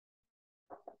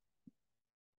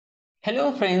Hello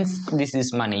friends, this is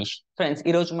Manish. Friends,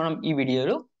 ఈరోజు మనం ఈ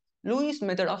వీడియోలో Louis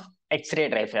method of x ray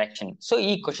diffraction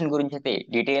ఈ క్వశ్చన్ గురించి అయితే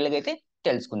డీటెయిల్గా అయితే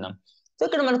తెలుసుకుందాం. సో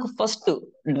ఇక్కడ మనకు ఫస్ట్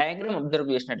డయాగ్రామ్ అబ్జర్వ్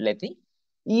చేసినట్లయితే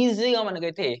ఈజీగా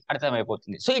మనకైతే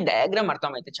అర్థమైపోతుంది. సో ఈ డయాగ్రామ్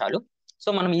అర్థమైతే చాలు,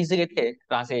 సో మనం ఈజీగా అయితే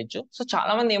రాసేయచ్చు. సో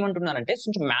చాలా మంది ఏమంటున్నారంటే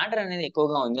కొంచెం మ్యాటర్ అనేది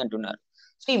ఎక్కువగా ఉంది అంటున్నారు.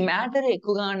 సో ఈ మ్యాటర్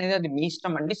ఎక్కువగా అనేది అది మీ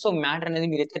ఇష్టం అండి. సో మ్యాటర్ అనేది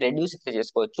మీరైతే రెడ్యూస్ అయితే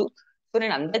చేసుకోవచ్చు. సో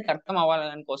నేను అందరికి అర్థం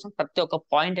అవ్వాలని కోసం ప్రతి ఒక్క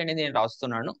పాయింట్ అనేది నేను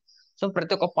రాస్తున్నాను. సో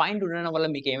ప్రతి ఒక్క పాయింట్ ఉండడం వల్ల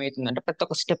మీకు ఏమైతుందంటే ప్రతి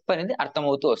ఒక్క స్టెప్ అనేది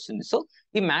అర్థమవుతూ వస్తుంది. సో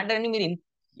ఈ మ్యాటర్ అని మీరు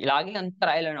ఇలాగే అంత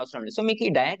రాయాలని అవసరం లేదు. సో మీకు ఈ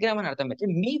డయాగ్రామ్ అని అర్థమైతే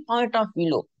మీ పాయింట్ ఆఫ్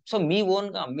వ్యూలో సో మీ ఓన్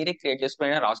గా మీరే క్రియేట్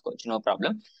చేసుకుని రాసుకోవచ్చు, no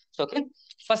problem. So okay,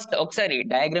 first ఒకసారి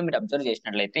డయాగ్రామ్ మీరు అబ్జర్వ్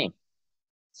చేసినట్లయితే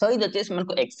సో ఇది వచ్చేసి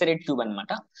మనకు ఎక్స్రే ట్యూబ్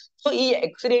అనమాట. సో ఈ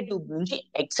ఎక్స్రే ట్యూబ్ నుంచి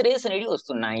ఎక్స్రేస్ అనేవి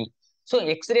వస్తున్నాయి. సో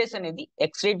ఎక్స్రేస్ అనేది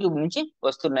ఎక్స్రే ట్యూబ్ నుంచి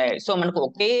వస్తున్నాయి. సో మనకు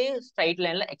ఒకే స్ట్రైట్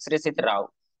లైన్ లో ఎక్స్రేస్ అయితే రావు.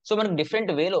 సో మనకు డిఫరెంట్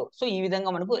వేలో సో ఈ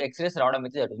విధంగా మనకు ఎక్స్రేస్ రావడం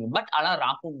అయితే జరుగుతుంది. బట్ అలా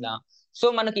రాకుండా సో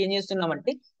మనకి ఏం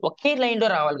చేస్తున్నామంటే ఒకే లైన్ లో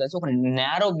రావాలి కదా. సో ఒక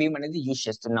నేరో బీమ్ అనేది యూజ్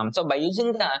చేస్తున్నాం. So by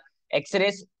using the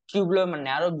X-rays tube లో మనం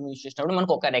నేరో బీమ్ యూజ్ చేసినప్పుడు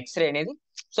మనకు ఒక ఎక్స్రే అనేది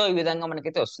సో ఈ విధంగా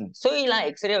మనకైతే వస్తుంది. సో ఇలా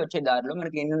ఎక్స్రే వచ్చే దారిలో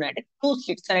మనకి ఏంటి ఉన్నాయంటే 2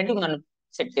 స్లిట్స్ అనేవి మనం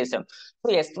సెట్ చేసాం. సో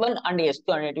S1 అండ్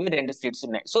S2 అనేటివి 2 స్లిట్స్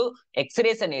ఉన్నాయి. సో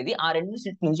ఎక్స్రేస్ అనేది ఆ 2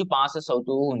 స్లిట్స్ నుంచి పాసెస్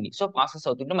అవుతూ ఉంది. సో పాసెస్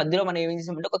అవుతుంటే మధ్యలో మనం ఏం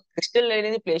చేసామంటే ఒక క్రిస్టల్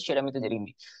అనేది ప్లేస్ చేయడం అయితే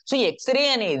జరిగింది. సో ఎక్స్రే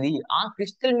అనేది ఆ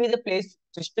క్రిస్టల్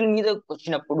మీద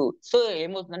వచ్చినప్పుడు సో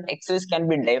ఏమవుతుందంటే X-rays can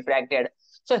be diffracted.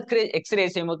 So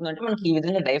X-rays ఏమవుతుందంటే మనకి ఈ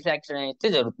విధంగా డైఫ్రాక్షన్ అయితే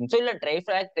జరుగుతుంది. సో ఇలా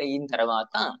డైఫ్రాక్ట్ అయిన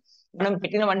తర్వాత మనం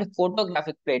పెట్టిన వాటి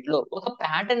ఫోటోగ్రాఫిక్ ప్లేట్ లో ఒక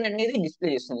ప్యాటర్న్ అనేది డిస్ప్లే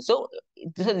చేస్తుంది. So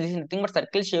nothing but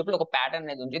circle shape లో ఒక ప్యాటర్న్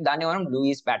అనేది ఉంది. దాన్ని మనం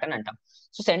లూయిస్ ప్యాటర్న్ అంటాం.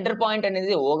 సో సెంటర్ పాయింట్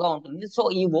అనేది ఓగా ఉంటుంది. సో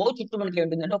ఈ ఓ చుట్టూ మనకి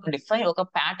ఏంటుందంటే ఒక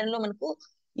ప్యాటర్న్ లో మనకు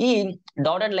ఈ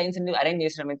డాటెడ్ లైన్స్ అనేది అరేంజ్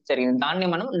చేసడం అయితే జరిగింది. దాన్ని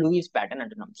మనం లూయిస్ ప్యాటర్న్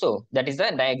అంటున్నాం. So that is the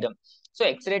diagram. So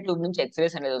x ray tube నుంచి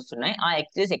ఎక్స్రేస్ అనేది వస్తున్నాయి. ఆ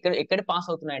ఎక్స్రేస్ ఎక్కడ పాస్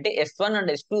అవుతున్నాయి అంటే S1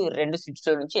 అండ్ S2 రెండు స్లిట్స్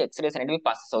లో నుంచి ఎక్స్రేస్ అనేవి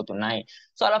పాసెస్ అవుతున్నాయి.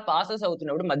 సో అలా పాసెస్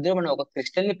అవుతున్నప్పుడు మధ్యలో మనం ఒక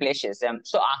క్రిస్టల్ ని ప్లేస్ చేసాం.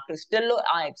 సో ఆ క్రిస్టల్ లో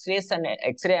ఆ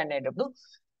ఎక్స్రే అనేటప్పుడు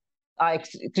ఆ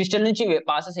క్రిస్టల్ నుంచి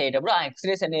పాసెస్ అయ్యేటప్పుడు ఆ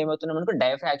ఎక్స్రేస్ అనేది ఏమవుతుంది మనకు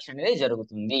డైఫ్రాక్షన్ అనేది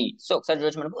జరుగుతుంది. సో ఒకసారి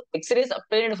చూడొచ్చు, మనకు X-rays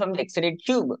obtained from the x ray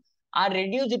tube are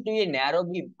reduced to a narrow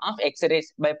beam of X-rays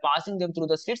by passing them through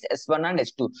the slits S1 and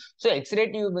S2. So x ray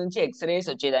tube నుంచి ఎక్స్రేస్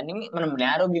వచ్చేదాన్ని మనం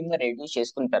నారో బీమ్ గా reduce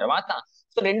చేసుకున్న తర్వాత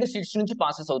so 2 slits నుంచి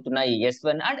passes అవుతున్నాయి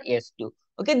S1 and S2.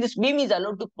 Okay, this beam is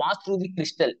allowed to pass through the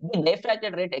crystal. The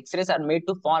diffracted ray X-rays are made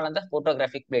to fall on the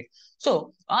photographic plate. So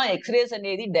ఆ X-rays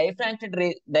అనేది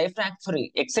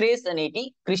X-rays అనేది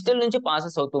crystal నుంచి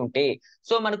passes అవుతూ ఉంటే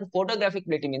so మనకు photographic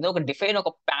plate మీద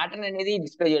ఒక pattern అనేది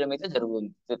డిస్ప్లే చేయడం అయితే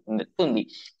జరుగుతుంది.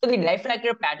 So the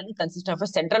diffracted pattern consist of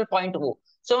central point O.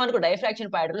 So మనకు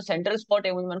డైఫ్రాక్షన్ ప్యాటర్న్ లో సెంట్రల్ స్పాట్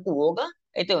ఏముంది మనకు ఓగా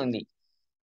అయితే ఉంది.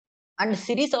 And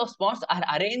series of spots are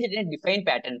arranged in define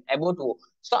pattern about O.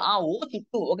 So ఆ O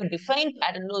చుట్టూ ఒక డిఫైన్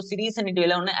ప్యాటర్న్ లో సిరీస్ అనేవి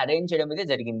ఎలా ఉన్నాయి అరేంజ్ చేయడం అయితే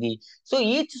జరిగింది. So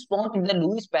each spot in the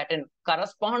Louis pattern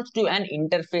corresponds to an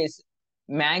interface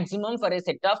maximum for a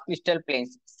set of crystal planes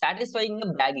satisfying the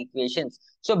Bragg equations.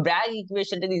 So brag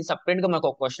equation అంటే ఇది సపరేట్ గా మనకు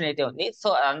ఒక క్వశ్చన్ అయితే ఉంది. సో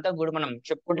అదంతా కూడా మనం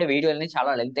చెప్పుకుంటే వీడియో అనేది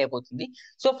చాలా లెంత్ అయిపోతుంది.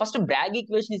 So first brag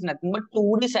equation is nothing but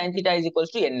 2D sin theta is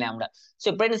equals to n lambda. So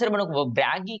ఎప్పుడైనా సరే మనకు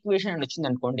బ్రాగ్ ఈక్వేషన్ అని వచ్చింది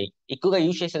అనుకోండి, ఎక్కువగా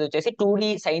యూజ్ చేసేది వచ్చేసి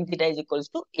 2D sin theta is equals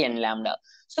to n lambda.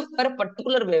 So for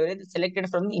particular wave అనేది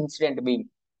selected from the incident beam.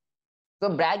 So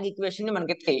brag equation ని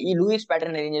మనకి ఈ లూయిస్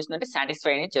ప్యాటర్న్ ఏం చేస్తుందంటే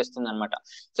సాటిస్ఫై అనేది చేస్తుంది అనమాట.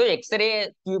 సో ఎక్స్రే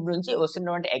ట్యూబ్ నుంచి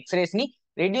వస్తున్నటువంటి ఎక్స్రేస్ ని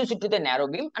reduce to the narrow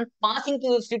beam and passing to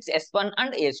slits S1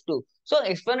 and S2. So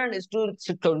S1 and S2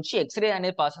 slit నుంచి ఎక్స్రే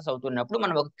అనేది పాసెస్ అవుతున్నప్పుడు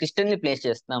మనం ఒక క్రిస్టల్ ని ప్లేస్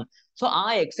చేస్తాం. సో ఆ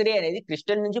ఎక్స్రే అనేది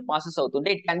క్రిస్టల్ నుంచి పాసెస్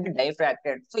అవుతుంటే it can be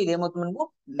diffracted. So ఇదేమవుతుంది మనకు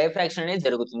డైఫ్రాక్షన్ అనేది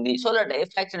జరుగుతుంది. సో అలా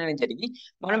డైఫ్రాక్షన్ అనేది జరిగి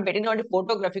మనం పెట్టినటువంటి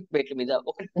ఫోటోగ్రాఫిక్ ప్లేట్ల మీద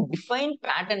ఒక డిఫైన్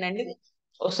ప్యాటర్న్ అనేది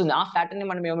వస్తుంది. ఆ ప్యాటర్న్ ని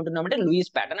మనం ఏమంటున్నాం అంటే లూయిస్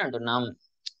ప్యాటర్న్ అంటున్నాం.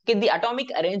 The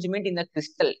atomic arrangement in the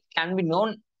crystal can be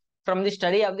known from the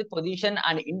study of the position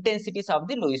and intensities of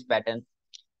the Louis pattern.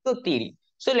 So theory.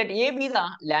 So let A be the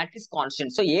lattice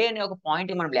constant. So ఏ అనే ఒక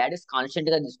point మనం lattice constant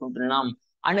గా తీసుకుంటున్నాం.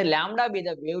 And lambda be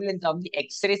the wave length of the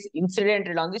X-rays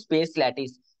ఇన్సిడెంటెడ్ on the space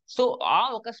lattice. So ఆ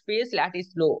ఒక space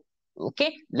lattice లో okay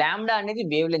lambda అనేది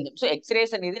wave length. So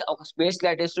X-rays అనేది ఒక స్పేస్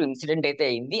లాటిస్ లో ఇన్సిడెంట్ అయితే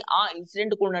అయింది. ఆ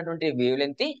ఇన్సిడెంట్ కు ఉన్నటువంటి వేవ్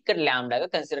లెంత్ ఇక్కడ లాంబ్డాగా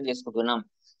కన్సిడర్ చేసుకుంటున్నాం.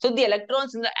 So the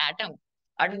electrons in the atom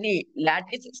at the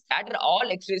lattice scatter all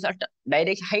X-rays at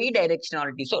high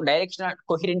directionality. So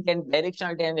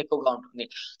directionality అనేది ఎక్కువగా ఉంటుంది.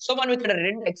 సో మనం ఇక్కడ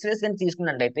 2 ఎక్స్రేస్ కానీ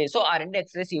తీసుకున్నట్లయితే సో ఆ 2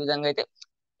 ఎక్స్రేస్ ఈ విధంగా అయితే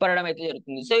పడడం అయితే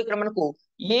జరుగుతుంది. సో ఇక్కడ మనకు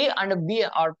ఏ and B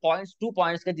are points 2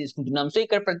 points గా తీసుకుంటున్నాం. సో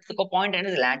ఇక్కడ ప్రతి ఒక్క పాయింట్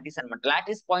అనేది లాటిస్ అనమాట.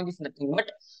 Lattice point is nothing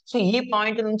but so ఈ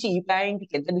పాయింట్ నుంచి ఈ పాయింట్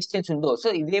కి ఎంత డిస్టెన్స్ ఉందో సో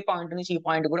ఇదే పాయింట్ నుంచి ఈ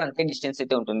పాయింట్ కూడా అంతే డిస్టెన్స్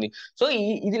అయితే ఉంటుంది. సో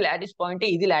ఇది లాటిస్ పాయింట్,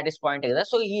 ఇది లాటిస్ పాయింట్ కదా.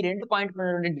 సో ఈ రెండు పాయింట్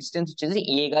డిస్టెన్స్ వచ్చేసి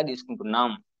ఏ గా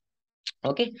తీసుకుంటున్నాం.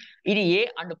 ఓకే, ఇది ఏ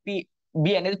అండ్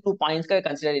బి అనేది 2 పాయింట్స్ గా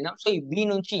కన్సిడర్ అయినాం. సో ఈ బి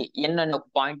నుంచి ఎన్ అనే ఒక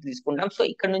పాయింట్ తీసుకుంటాం. సో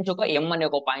ఇక్కడ నుంచి ఒక ఎం అనే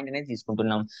ఒక పాయింట్ అనేది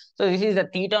తీసుకుంటున్నాం. So this is the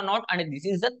theta not and this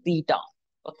is the theta.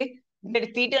 Okay, let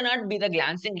theta naught be the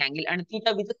glancing angle and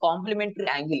theta be the complementary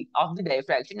angle of the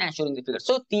diffraction as shown in the figure.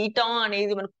 So theta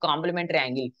అనేది మనకు complementary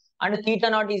angle and theta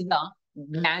naught is the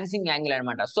glancing angle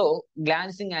అన్నమాట. So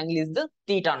glancing angle is the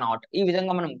theta naught. ఈ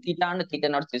విధంగా మనం theta and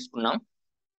theta naught తీసుకున్నాం.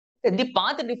 The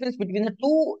path difference between the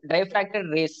two diffracted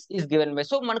rays is given by.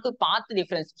 So మనకు path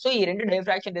difference, so ఈ రెండు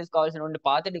diffraction rays కావాల్సినటువంటి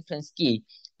path difference కి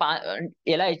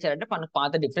ఎలా ఇచ్చారంటే మనకు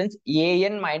path difference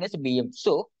an minus bm.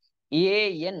 So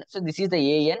an, so this is the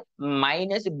an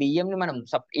minus BM ని మనం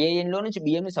an లో నుంచి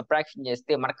బిఎం ని సబ్ట్రాక్షన్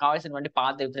చేస్తే మనకు కావాల్సినటువంటి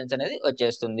పాత్ డిఫరెన్స్ అనేది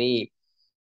వచ్చేస్తుంది.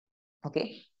 Okay,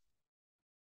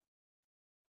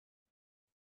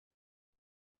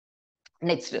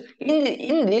 next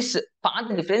in this path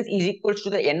difference is equals to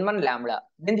the n1 lambda,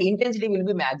 then the intensity will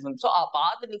be maximum. So ఆ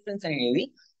path difference అనేది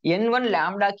n1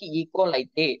 lambda కి ఈక్వల్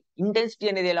అయితే ఇంటెన్సిటీ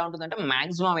అనేది ఎలా ఉంటుందంటే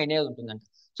మాక్సిమం అనేది ఉంటుందంట.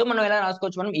 సో మనం ఎలా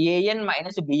రాసుకోవచ్చు, మనం an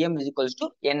minus BM is equals to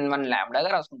n1 lambda గా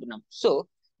రాసుకుంటున్నాం. సో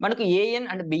మనకు an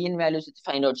and B N values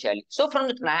find out చేయాలి. So from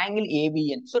the triangle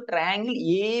ABN, so triangle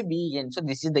ABN, so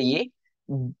this is the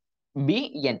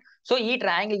ABN. So ఈ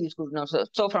ట్రయాంగిల్ తీసుకుంటున్నాం.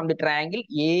 So from the triangle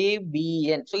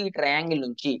ABN, so ఈ triangle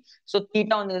నుంచి so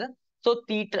theta ఉంది కదా, so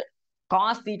theta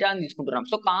cos theta అని తీసుకుంటున్నాం.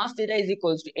 So cos theta is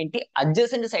equals to ఏంటి,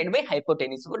 adjacent side by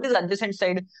hypotenuse. What is adjacent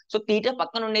side, so theta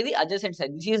పక్కన ఉండేది adjacent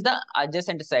side, this is the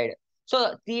adjacent side. So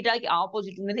థీటాకి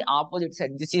opposite ఉన్నది opposite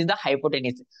side, this is the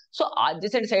hypotenuse. So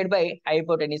adjacent side by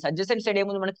hypotenuse, adjacent side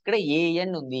ఏముంది మనకి ఇక్కడ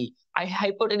AN ఉంది,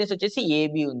 hypotenuse వచ్చేసి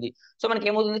AB ఉంది. So మనకి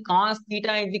ఏమవుతుంది, cos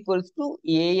theta is equals to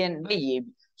AN by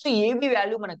AB. So AB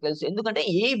value మనకు తెలుసు, ఎందుకంటే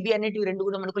ఏబి అనేటివి రెండు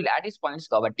కూడా మనకు లాటిస్ పాయింట్స్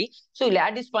కాబట్టి. సో ఈ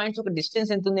లాటిస్ పాయింట్స్ ఒక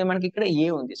డిస్టెన్స్ ఎంత ఉంది మనకి ఇక్కడ ఏ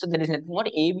ఉంది. So that is nothing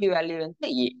but AB value ఎంత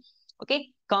ఏ. Okay,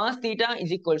 cos theta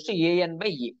is equals to AN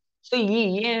by A. So ఈ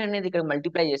ఏ అనేది ఇక్కడ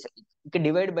మల్టిప్లై చేస్తే ఇక్కడ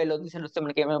డివైడ్ బై లో తీసుకొని వస్తే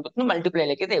మనకి ఏమైపోతుంది, మల్టిప్లై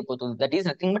లెక్క అయిపోతుంది. That is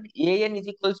nothing but AN is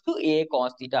equals to A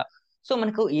cos theta. So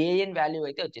మనకు ఏఎన్ వాల్యూ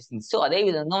అయితే వచ్చేసింది. సో అదే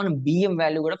విధంగా మనం బిఎం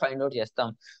వాల్యూ కూడా ఫైండ్ అవుట్ చేస్తాం.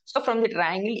 So from the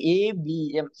triangle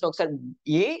ABM, so ఒకసారి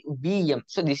ABM,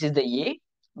 so this is the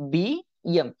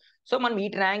ABM. So మనం ఈ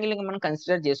ట్రయాంగిల్ మనం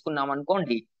కన్సిడర్ చేసుకున్నాం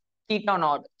అనుకోండి, థీటా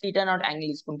నాట్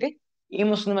యాంగిల్ తీసుకుంటే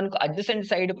ఏమొస్తుంది మనకు, adjacent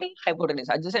side by hypotenuse.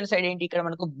 Adjacent side ఏంటి ఇక్కడ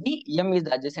మనకు BM is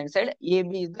the adjacent side,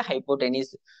 AB is the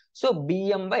hypotenuse. So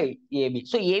BM by AB.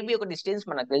 So AB ఒక డిస్టెన్స్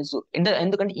మనకు తెలుసు,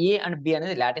 ఎందుకంటే ఏ అండ్ బి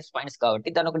అనేది లాటిస్ పాయింట్స్ కాబట్టి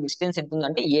దాని ఒక డిస్టెన్స్ ఎంత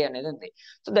ఉందంటే ఏ అనేది ఉంది.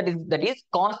 So that is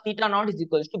cos theta not is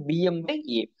equals to BM by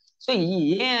A. So ఈ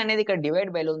ఏ అనేది ఇక్కడ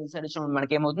డివైడ్ బై లో ఉంది,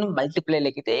 మనకి ఏమవుతుంది, మల్టిప్లై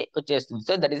లెక్కితే వచ్చేస్తుంది.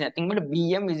 So that is nothing but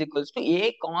BM is equals to A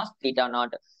cos theta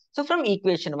not. So from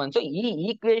equation 1, so ఈ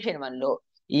equation 1 లో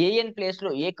ఏఎన్ ప్లేస్ లో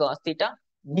ఏ కాస్ థీటా,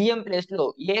 బిఎం ప్లేస్ లో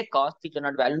ఏ కాస్ థీటా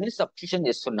నాట్ వాల్యూని సబ్స్టిట్యూషన్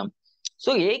చేస్తున్నాం.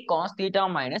 So A cos theta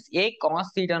minus A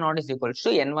cos theta not is equals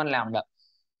to n1 lambda.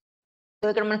 So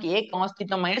ఇక్కడ మనకి ఏ cos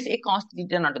theta minus A cos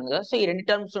theta not ఉంది కదా. So ఈ రెండు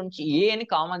terms నుంచి ఏ అని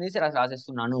కామన్ తీసి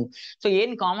రాసేస్తున్నాను. సో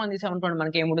ఏని కామన్ తీసామనుకోండి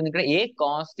మనకి ఏముంటుంది ఇక్కడ, ఏ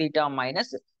cos theta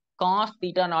minus cos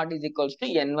theta not is equals to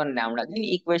n1 lambda. దీన్ని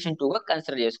ఈక్వేషన్ 2 గా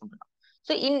కన్సిడర్ చేసుకుంటున్నాం.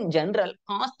 So in general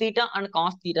cos theta and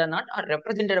cos theta not are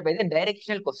represented by the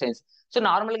directional cosines. So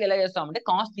normal గా ఎలా చేస్తామంటే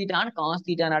cos theta and cos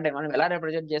theta not మనం ఎలా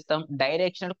represent చేస్తాం,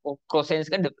 directional cosines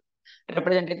గా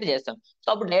రిప్రజెంట్ అయితే చేస్తాం. సో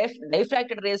అప్పుడు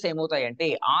డైఫ్రాక్టెడ్ రేస్ ఏమవుతాయి అంటే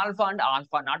ఆల్ఫా అండ్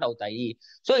ఆల్ఫా నాట్ అవుతాయి.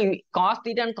 సో ఈ cos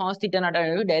theta and cos theta not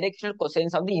అనేవి డైరెక్షనల్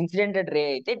కొసైన్స్ ఆఫ్ ది ఇన్సిడెంటెడ్ రే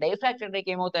అయితే, డైఫ్రాక్టెడ్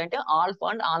రేకి ఏమవుతాయి అంటే ఆల్ఫా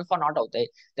అండ్ ఆల్ఫా నాట్ అవుతాయి.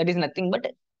 That is nothing but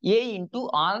A into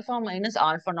alpha minus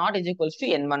alpha not is equals to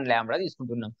n1 lambda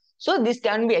తీసుకుంటున్నాం. So this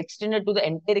can be extended to the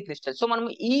entire crystal. So మనం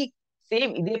ఈ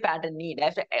same ఇదే pattern ని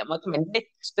మొత్తం entire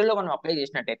crystal లో మనం apply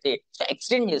చేసినట్టయితే సో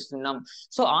ఎక్స్టెండ్ చేస్తున్నాం.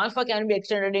 So alpha can be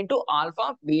extended into alpha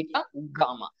beta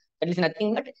gamma. That is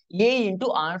nothing but A into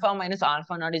alpha minus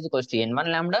alpha not is equals to n1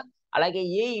 lambda, అలాగే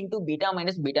ఏ into beta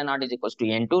minus beta naught is equals to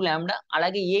n2 lambda,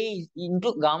 అలాగే ఏ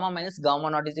into gamma minus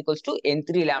gamma not is equals to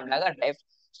n3 లాంబ్డాగా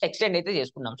extend అయితే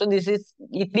చేసుకున్నాం. So this is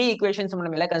ఈ 3 equations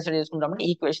మనం ఎలా consider చేసుకుంటామంటే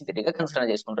equation 3 గా consider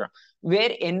చేసుకుంటాం.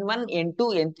 Wear n1 n2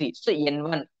 n3, so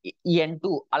n1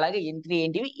 n2 అలాగే n3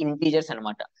 ఏంటివి ఇంటీజర్స్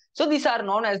అనమాట. So these are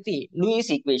known as the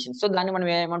Louis equation. So దాన్ని మనం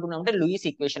ఏమంటున్నాం అంటే లూయిస్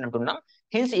ఈక్వేషన్ అంటున్నాం.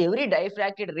 Hence every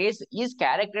diffracted race is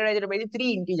characterised by the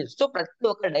 3 integers. So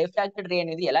ప్రతి ఒక్క డైఫ్రాక్టెడ్ రే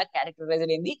అనేది ఎలా క్యారెక్టరైజ్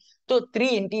అయింది, సో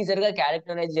 3 ఇంటీజర్ గా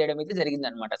క్యారెక్టరైజ్ చేయడం అయితే జరిగింది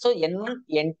అనమాట. So n1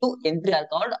 n2 n3 are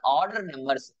called order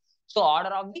numbers. So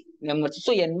order of the numbers.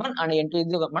 So n1 and n2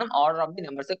 ఇది మనం order of the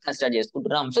numbers consider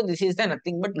చేసుకుంటున్నాం. So this is the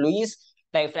nothing but Louis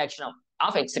diffraction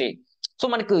of x ray. So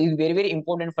మనకు ఇది very very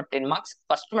important for 10 marks.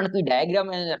 First మనకు ఈ diagram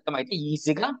అనేది అర్థమైతే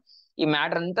ఈజీగా ఈ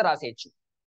మ్యాటర్ అంతా రాసేయచ్చు.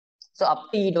 సో అప్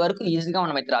టు ఇటు వరకు ఈజీగా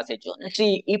మనం అయితే రాసేయచ్చు. నెక్స్ట్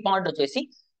ఈ పార్ట్ వచ్చేసి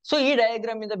సో ఈ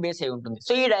డయాగ్రామ్ మీద బేస్ అయి ఉంటుంది.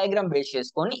 సో ఈ డయాగ్రామ్ బేస్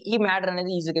చేసుకొని ఈ మ్యాటర్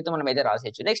అనేది ఈజీగా అయితే మనం అయితే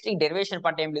రాసేయచ్చు. నెక్స్ట్ ఈ డెరివేషన్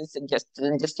పార్ట్ ఏం లేదు,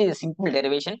 జస్ట్ సింపుల్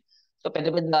డెరివేషన్. సో పెద్ద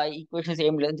పెద్ద ఈక్వేషన్స్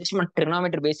ఏం లేదు, జస్ట్ మన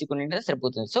ట్రిగ్నోమెట్రీ బేసిక్ ఉంటే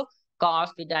సరిపోతుంది. సో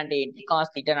కాస్ థీటా అంటే ఏంటి,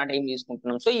 కాస్ థీటా అంటే ఏం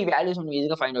తీసుకుంటున్నాం, సో ఈ వాల్యూస్ మనం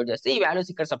ఈజీగా ఫైండ్ అవుట్ చేస్తే ఈ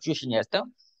వాల్యూస్ ఇక్కడ సబ్స్టిట్యూషన్ చేస్తాం.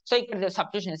 సో ఇక్కడ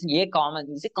సబ్స్టిట్యూషన్ చేసి ఏ కామన్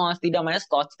తీసి cos theta minus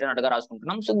cos theta అన్నట్టుగా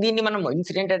రాసుకుంటున్నాం. సో దీన్ని మనం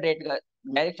ఇన్సిడెంటల్ రేట్ గా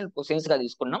డైరెక్షన్ సెన్స్ గా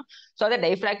తీసుకున్నాం. సో అదే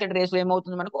డైఫ్రాక్టెడ్ రేస్ లో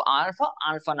ఏమవుతుంది, మనకు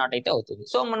ఆల్ఫా నాట్ అయితే అవుతుంది.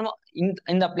 సో మనం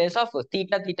in the place of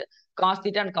theta cos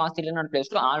theta and cos theta not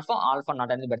place లో ఆల్ఫా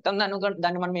నాట్ అనేది పెడతాం.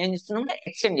 దాన్ని మనం ఏం చేస్తున్నాం అంటే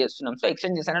ఎక్స్టెండ్ చేస్తున్నాం. సో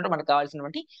ఎక్స్టెండ్ చేసినట్టు మనకు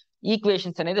కావాల్సినటువంటి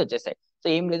ఈక్వేషన్స్ అనేది వచ్చేస్తాయి. సో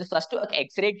ఏం లేదు, ఫస్ట్ ఒక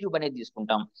ఎక్స్రే ట్యూబ్ అనేది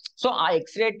తీసుకుంటాం. సో ఆ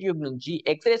ఎక్స్రే ట్యూబ్ నుంచి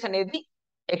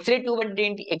ఎక్స్రే ట్యూబ్ అంటే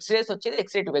ఏంటి, ఎక్స్రేస్ వచ్చేది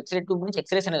ఎక్స్రే ట్యూబ్ నుంచి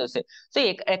ఎక్స్రేస్ అనేది వస్తాయి. సో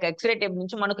ఎక్స్రే ట్యూబ్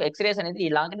నుంచి మనకు ఎక్స్రేస్ అనేది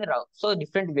ఇలాగనే రావు. సో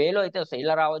డిఫరెంట్ వేలో అయితే వస్తాయి.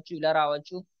 ఇలా రావచ్చు,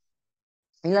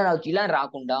 ఇలా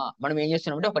రాకుండా మనం ఏం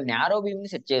చేస్తున్నాం అంటే ఒక నారో బీమ్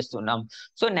ని సెట్ చేస్తున్నాం.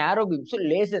 So narrow beam, so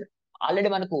laser already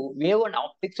మనకు వేవ్ అండ్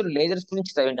ఆప్టిక్స్ లేజర్స్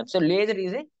గురించి చదివింటాం. So laser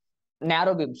is a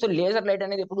narrow beam. So laser light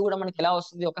అనేది ఎప్పుడు కూడా మనకి ఎలా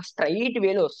వస్తుంది, ఒక స్ట్రైట్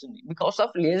వేలో వస్తుంది. Because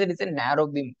of laser is a narrow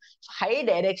beam. High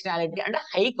directionality అంటే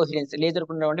హై కొహిరెన్స్ లేజర్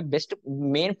ఉన్నటువంటి బెస్ట్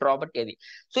మెయిన్ ప్రాపర్టీ అది.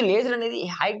 సో లేజర్ అనేది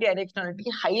high directionality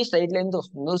high straight line తో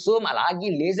వస్తుంది. సో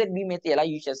అలాగే లేజర్ బీమ్ అయితే ఎలా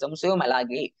యూజ్ చేస్తాం, సో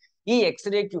అలాగే ఈ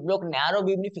ఎక్స్రే ట్యూబ్ లో ఒక నారో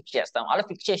బీమ్ ని ఫిక్స్ చేస్తాం. అలా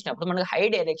ఫిక్స్ చేసినప్పుడు మనకు హై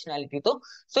డైరెక్షనాలిటీతో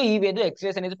సో ఈ వేదో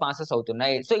ఎక్స్రేస్ అనేది పాసెస్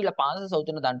అవుతున్నాయి. సో ఇలా పాసెస్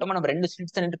అవుతున్న దాంట్లో మనం రెండు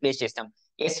స్లిట్స్ అనేది ప్లేస్ చేస్తాం.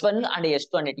 S1 అండ్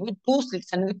S2 అనేటివి 2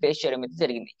 స్లిట్స్ అనేది ప్లేస్ చేయడం అయితే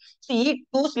జరిగింది. సో ఈ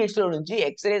 2 స్లిట్స్ లో నుంచి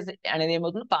ఎక్స్రేస్ అనేది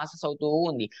ఏమవుతుంది, పాసెస్ అవుతూ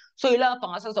ఉంది. సో ఇలా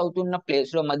పాసెస్ అవుతున్న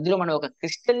ప్లేస్ లో మధ్యలో మనం ఒక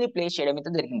క్రిస్టల్ ని ప్లేస్ చేయడం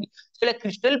అయితే జరిగింది. సో ఇలా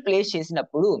క్రిస్టల్ ప్లేస్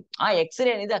చేసినప్పుడు ఆ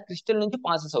ఎక్స్రే అనేది ఆ క్రిస్టల్ నుంచి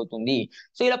పాసెస్ అవుతుంది.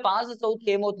 సో ఇలా పాసెస్ అవుతూ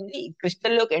ఏమవుతుంది,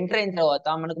 క్రిస్టల్ లోకి ఎంటర్ అయిన తర్వాత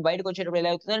మనకు బయటకు వచ్చేటప్పుడు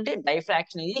ఎలా అవుతుంది అంటే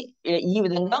డైఫ్రాక్షన్ అనేది ఈ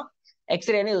విధంగా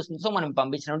ఎక్స్రే అనేది వస్తుంది. సో మనం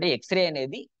పంపించినప్పుడు ఎక్స్రే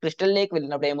అనేది క్రిస్టల్ లేక్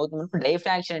వెళ్ళినప్పుడు ఏమవుతుంది,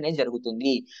 డైఫ్రాక్షన్ అనేది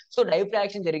జరుగుతుంది. సో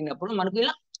డైఫ్రాక్షన్ జరిగినప్పుడు మనకు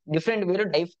ఇలా డిఫరెంట్ వేలో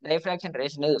డైఫ్రాక్షన్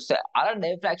రేస్ అనేది వస్తాయి. అలా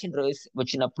డైఫ్రాక్షన్ రేస్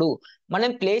వచ్చినప్పుడు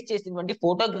మనం ప్లేస్ చేసినటువంటి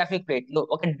ఫోటోగ్రాఫిక్ ప్లేట్ లో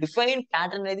ఒక డిఫైన్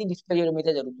ప్యాటర్న్ అనేది డిస్ప్లే చేయడం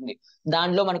అయితే జరుగుతుంది.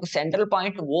 దానిలో మనకు సెంట్రల్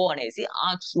పాయింట్ ఓ అనేసి ఆ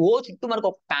ఓ చుట్టూ మనకు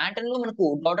ఒక ప్యాటర్న్ లో మనకు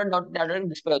డాట్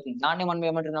డిస్ప్లే అవుతుంది. దాన్ని మనం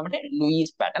ఏమంటున్నాం అంటే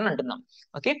లూయిస్ ప్యాటర్న్ అంటున్నాం.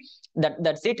 Okay,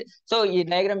 that's it. సో ఈ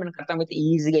డయాగ్రామ్ మనకు అర్థమైతే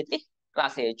ఈజీగా అయితే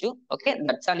రాసేయచ్చు. Okay,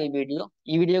 that's all.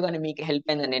 ఈ వీడియో కానీ మీకు హెల్ప్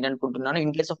అయిందని నేను అనుకుంటున్నాను.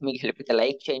 ఇన్ కేస్ ఆఫ్ మీకు హెల్ప్ అయితే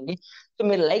లైక్ చేయండి. సో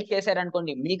మీరు లైక్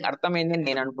చేశారనుకోండి మీకు అర్థమైందని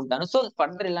నేను అనుకుంటాను. సో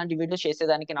ఫర్దర్ ఇలాంటి వీడియోస్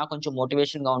చేసేదానికి నాకు కొంచెం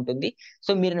మోటివేషన్ గా ఉంటుంది.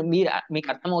 సో మీకు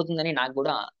అర్థం అవుతుందని నాకు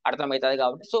కూడా అర్థమవుతుంది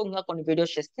కాబట్టి సో ఇంకా కొన్ని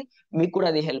వీడియోస్ చేస్తే మీకు కూడా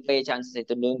అది హెల్ప్ అయ్యే ఛాన్సెస్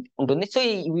అయితే ఉంటుంది. సో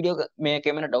ఈ వీడియో మీకు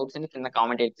ఏమైనా డౌట్స్ అని కింద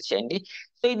కామెంట్ అయితే చేయండి.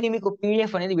 సో ఇది మీకు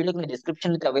PDF అనేది వీడియో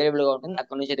డిస్క్రిప్షన్ అయితే అవైలబుల్ గా ఉంటుంది.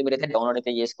 అక్కడ నుంచి అయితే మీరు అయితే డౌన్లోడ్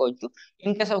అయితే చేసుకోవచ్చు.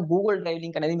 In case of Google drive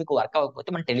link అనేది మీకు వర్క్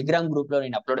అవ్వకపోతే మన టెలిగ్రామ్ గ్రూప్ లో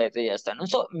నేను అప్లోడ్ అయితే చేస్తాను.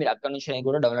 సో మీరు అక్కడ నుంచి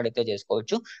కూడా డౌన్లోడ్ అయితే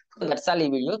చేసుకోవచ్చు. సో దట్స్ ఆల్ ఈ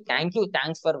video.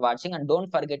 Thanks for watching and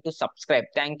don't forget to subscribe.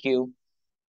 Thank you.